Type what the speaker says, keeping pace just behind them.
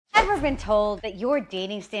Ever been told that your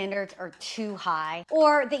dating standards are too high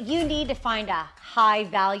or that you need to find a high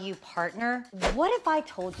value partner? What if I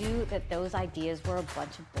told you that those ideas were a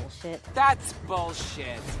bunch of bullshit? That's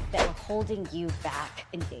bullshit. That were holding you back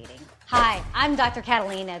in dating. Hi, I'm Dr.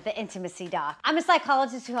 Catalina, the Intimacy Doc. I'm a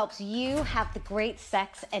psychologist who helps you have the great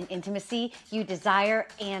sex and intimacy you desire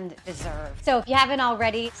and deserve. So if you haven't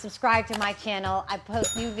already, subscribe to my channel. I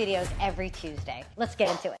post new videos every Tuesday. Let's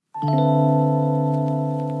get into it.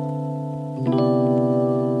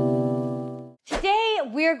 Today,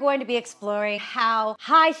 we're going to be exploring how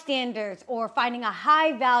high standards or finding a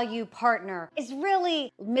high value partner is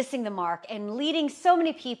really missing the mark and leading so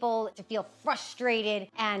many people to feel frustrated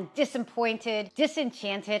and disappointed,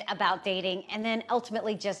 disenchanted about dating, and then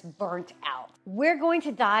ultimately just burnt out. We're going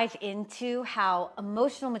to dive into how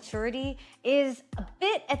emotional maturity is a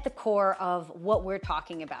bit at the core of what we're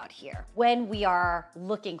talking about here when we are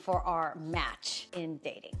looking for our match in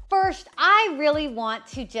dating. First, I really want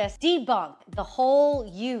to just debunk the whole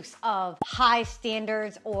use of high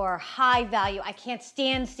standards or high value. I can't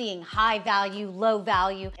stand seeing high value, low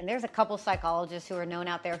value. And there's a couple psychologists who are known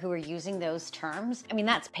out there who are using those terms. I mean,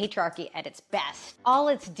 that's patriarchy at its best. All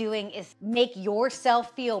it's doing is make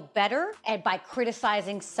yourself feel better and by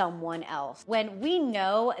criticizing someone else. When we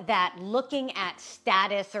know that looking at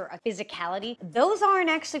status or physicality, those aren't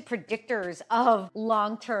actually predictors of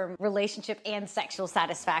long-term relationship and sexual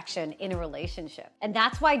satisfaction in a relationship. And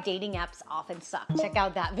that's why dating apps often suck. Check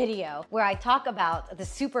out that video where I talk about the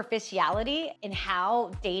superficiality in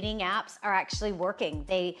how dating apps are actually working.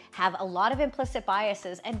 They have a lot of implicit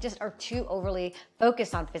biases and just are too overly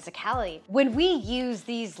focused on physicality. When we use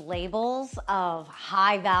these labels of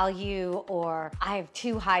high value or I have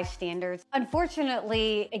too high standards,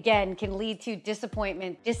 unfortunately, again, can lead to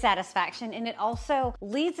disappointment, dissatisfaction, and it also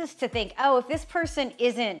leads us to think, oh, if this person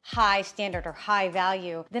isn't high standard or high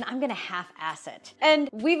value, then I'm gonna half-ass it. And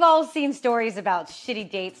we've all seen stories about shitty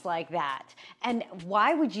dates like that. And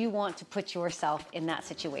why would you want to put yourself in that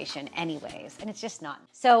situation anyways? And it's just not.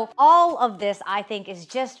 So all of this, I think, is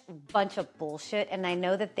just a bunch of bullshit. And I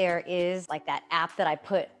know that there is like that app that I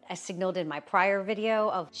signaled in my prior video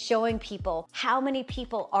of showing people how many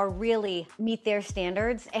people are really meet their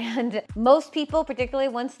standards. And most people, particularly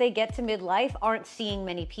once they get to midlife, aren't seeing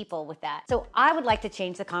many people with that. So I would like to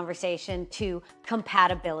change the conversation to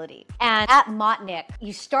compatibility. And at Motnick,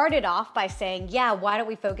 you started off by saying, yeah, why don't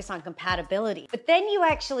we focus on compatibility? But then you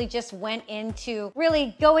actually just went into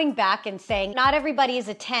really going back and saying, not everybody is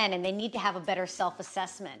a 10 and they need to have a better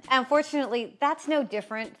self-assessment. And unfortunately, that's no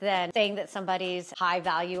different than saying that somebody's high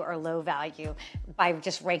value or low value by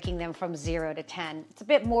just ranking them from 0 to 10. It's a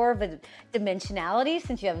bit more of a dimensionality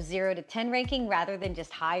since you have 0 to 10 ranking rather than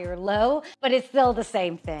just high or low, but it's still the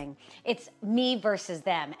same thing. It's me versus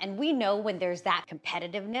them. And we know when there's that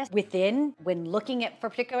competitiveness within, when looking at for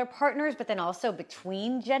particular partners, but then also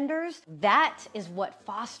between genders, that is what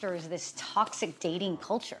fosters this toxic dating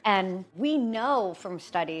culture. And we know from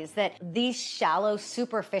studies that these shallow,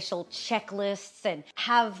 superficial checklists and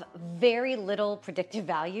have very little predictive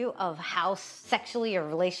value of how sexually or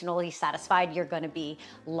relationally satisfied you're going to be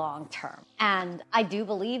long term. And I do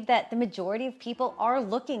believe that the majority of people are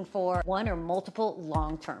looking for one or multiple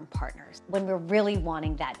long-term partners when we're really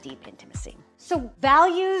wanting that deep intimacy. So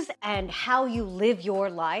values and how you live your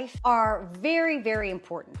life are very, very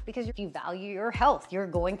important because if you value your health, you're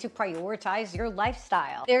going to prioritize your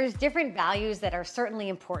lifestyle. There's different values that are certainly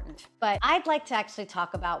important, but I'd like to actually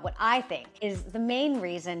talk about what I think is the main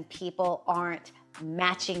reason people aren't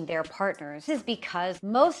matching their partners is because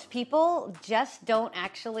most people just don't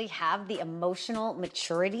actually have the emotional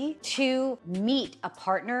maturity to meet a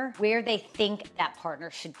partner where they think that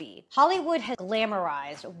partner should be. Hollywood has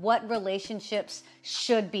glamorized what relationships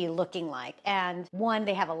should be looking like. And one,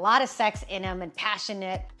 they have a lot of sex in them and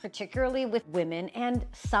passionate, particularly with women, and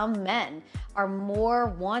some men are more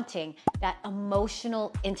wanting that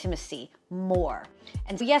emotional intimacy more.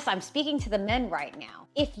 And so yes, I'm speaking to the men right now.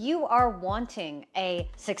 If you are wanting a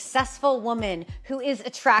successful woman who is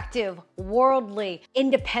attractive, worldly,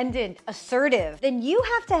 independent, assertive, then you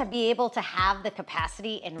have to be able to have the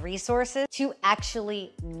capacity and resources to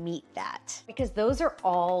actually meet that. Because those are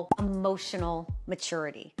all emotional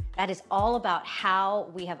maturity. That is all about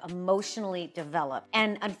how we have emotionally developed.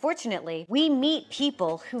 And unfortunately, we meet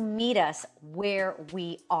people who meet us where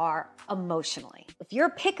we are emotionally. If your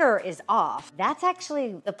picker is off, that's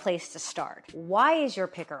actually the place to start. Why is your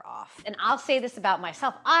picker off? And I'll say this about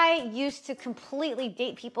myself. I used to completely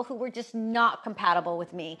date people who were just not compatible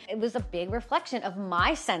with me. It was a big reflection of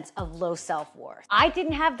my sense of low self-worth. I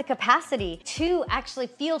didn't have the capacity to actually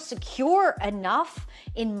feel secure enough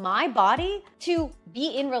in my body to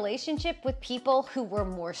be in relationship with people who were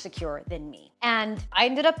more secure than me. And I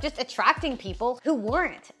ended up just attracting people who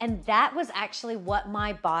weren't. And that was actually what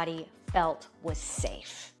my body felt was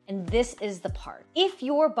safe. And this is the part. If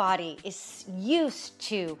your body is used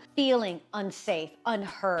to feeling unsafe,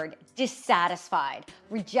 unheard, dissatisfied,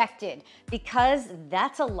 rejected, because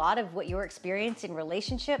that's a lot of what you're experiencing in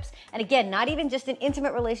relationships. And again, not even just in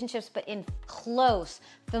intimate relationships, but in close,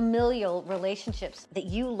 familial relationships that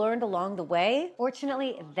you learned along the way.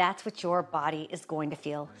 Fortunately, that's what your body is going to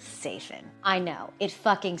feel safe in. I know, it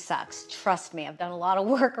fucking sucks. Trust me, I've done a lot of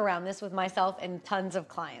work around this with myself and tons of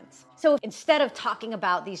clients. So instead of talking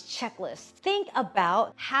about these checklists, think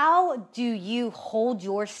about how do you hold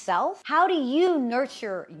yourself? How do you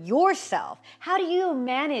nurture yourself? How do you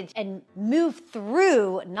manage and move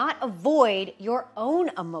through, not avoid your own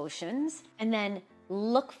emotions? And then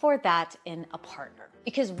look for that in a partner.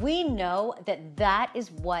 Because we know that that is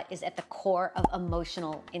what is at the core of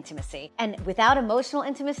emotional intimacy. And without emotional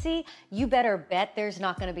intimacy, you better bet there's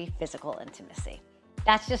not gonna be physical intimacy.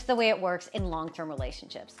 That's just the way it works in long-term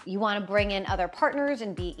relationships. You want to bring in other partners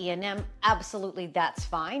and be E&M, absolutely, that's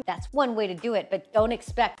fine. That's one way to do it, but don't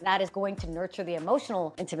expect that is going to nurture the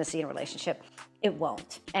emotional intimacy in a relationship. It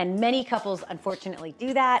won't. And many couples unfortunately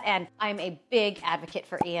do that. And I'm a big advocate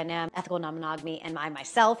for E&M, ethical non-monogamy, and I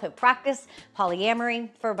myself have practiced polyamory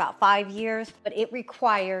for about 5 years, but it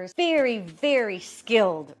requires very, very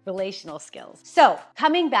skilled relational skills. So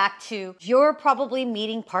coming back to, you're probably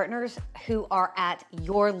meeting partners who are at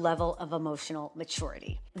your level of emotional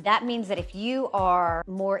maturity. That means that if you are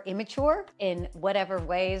more immature in whatever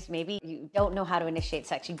ways, maybe you don't know how to initiate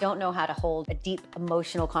sex, you don't know how to hold a deep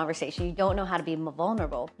emotional conversation, you don't know how to be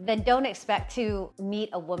vulnerable, then don't expect to meet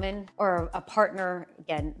a woman or a partner,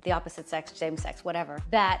 again, the opposite sex, same sex, whatever,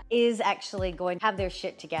 that is actually going to have their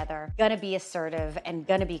shit together, gonna be assertive and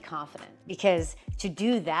gonna be confident. Because to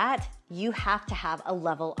do that, you have to have a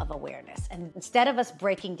level of awareness. And instead of us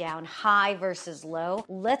breaking down high versus low,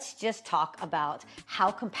 let's just talk about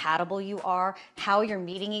how compatible you are, how you're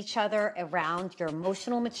meeting each other around your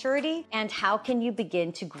emotional maturity, and how can you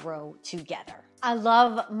begin to grow together. I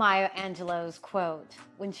love Maya Angelou's quote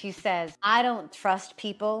when she says, "I don't trust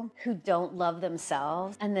people who don't love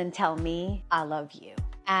themselves and then tell me I love you."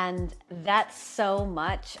 And that's so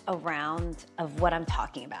much around of what I'm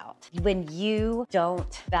talking about. When you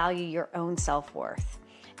don't value your own self-worth,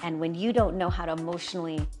 and when you don't know how to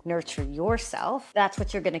emotionally nurture yourself, that's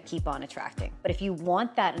what you're gonna keep on attracting. But if you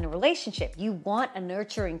want that in a relationship, you want a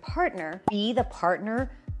nurturing partner, be the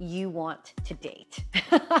partner you want to date.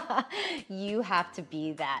 You have to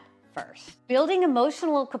be that first. Building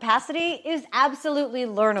emotional capacity is absolutely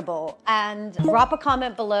learnable, and drop a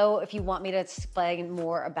comment below if you want me to explain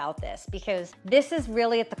more about this, because this is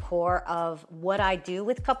really at the core of what I do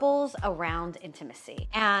with couples around intimacy.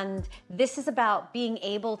 And this is about being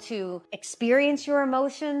able to experience your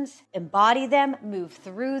emotions, embody them, move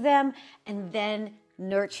through them, and then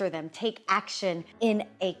nurture them, take action in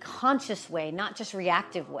a conscious way, not just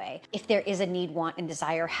reactive way. If there is a need, want, and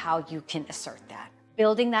desire, how you can assert that.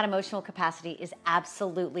 Building that emotional capacity is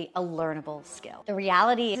absolutely a learnable skill. The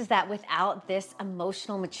reality is that without this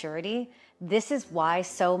emotional maturity, this is why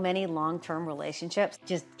so many long-term relationships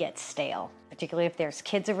just get stale. Particularly if there's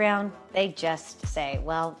kids around, they just say,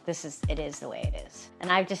 well, it is the way it is.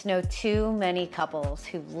 And I just know too many couples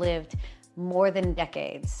who've lived more than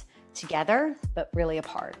decades together, but really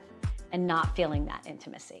apart, and not feeling that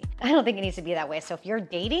intimacy. I don't think it needs to be that way. So if you're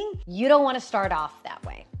dating, you don't want to start off that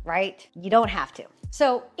way, right? You don't have to.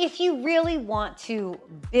 So if you really want to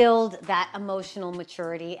build that emotional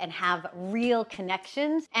maturity and have real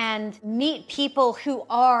connections and meet people who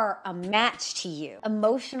are a match to you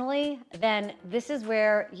emotionally, then this is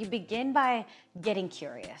where you begin by getting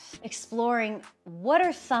curious, exploring what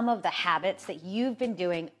are some of the habits that you've been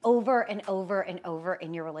doing over and over and over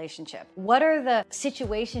in your relationship. What are the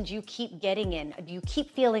situations you keep getting in? Do you keep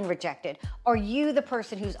feeling rejected? Are you the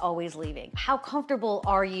person who's always leaving? How comfortable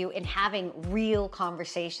are you in having real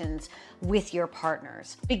conversations with your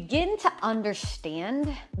partners? Begin to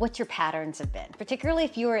understand what your patterns have been, particularly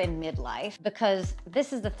if you are in midlife, because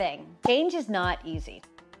this is the thing, change is not easy.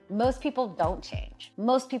 Most people don't change.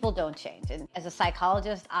 Most people don't change. And as a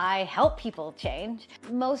psychologist, I help people change.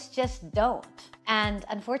 Most just don't. And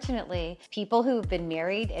unfortunately, people who've been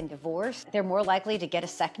married and divorced, they're more likely to get a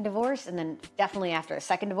second divorce, and then definitely after a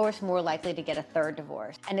second divorce, more likely to get a third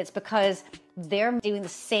divorce. And it's because they're doing the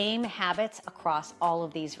same habits across all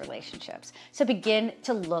of these relationships. So begin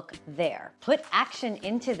to look there. Put action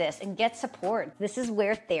into this and get support. This is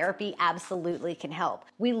where therapy absolutely can help.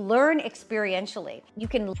 We learn experientially. You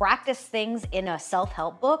can practice things in a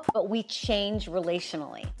self-help book, but we change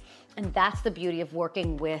relationally. And that's the beauty of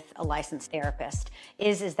working with a licensed therapist,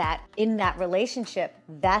 is that in that relationship,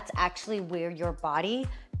 that's actually where your body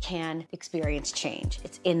can experience change.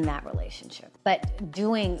 It's in that relationship. But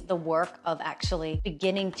doing the work of actually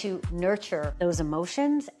beginning to nurture those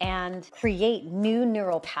emotions and create new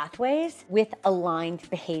neural pathways with aligned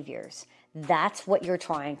behaviors. That's what you're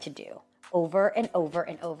trying to do. Over and over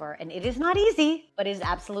and over. And it is not easy, but it is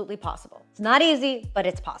absolutely possible. It's not easy, but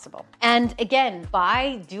it's possible. And again,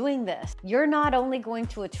 by doing this, you're not only going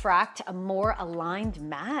to attract a more aligned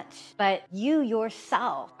match, but you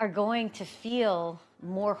yourself are going to feel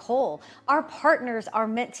more whole. Our partners are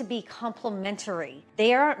meant to be complementary.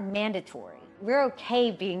 They aren't mandatory. We're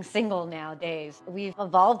okay being single nowadays. We've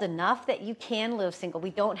evolved enough that you can live single. We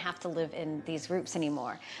don't have to live in these groups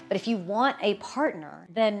anymore. But if you want a partner,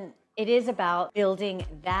 then it is about building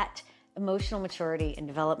that emotional maturity and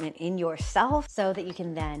development in yourself so that you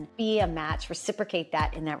can then be a match, reciprocate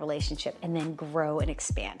that in that relationship, and then grow and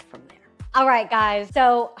expand from there. All right, guys,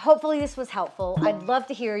 so hopefully this was helpful. I'd love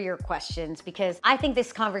to hear your questions because I think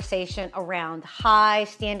this conversation around high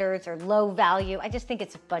standards or low value, I just think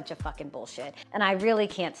it's a bunch of fucking bullshit. And I really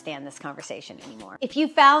can't stand this conversation anymore. If you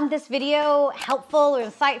found this video helpful or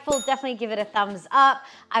insightful, definitely give it a thumbs up.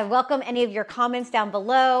 I welcome any of your comments down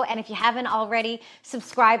below. And if you haven't already,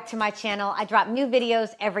 subscribe to my channel. I drop new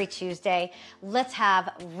videos every Tuesday. Let's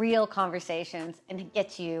have real conversations and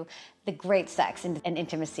get you the great sex and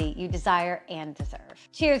intimacy you desire and deserve.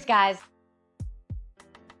 Cheers, guys.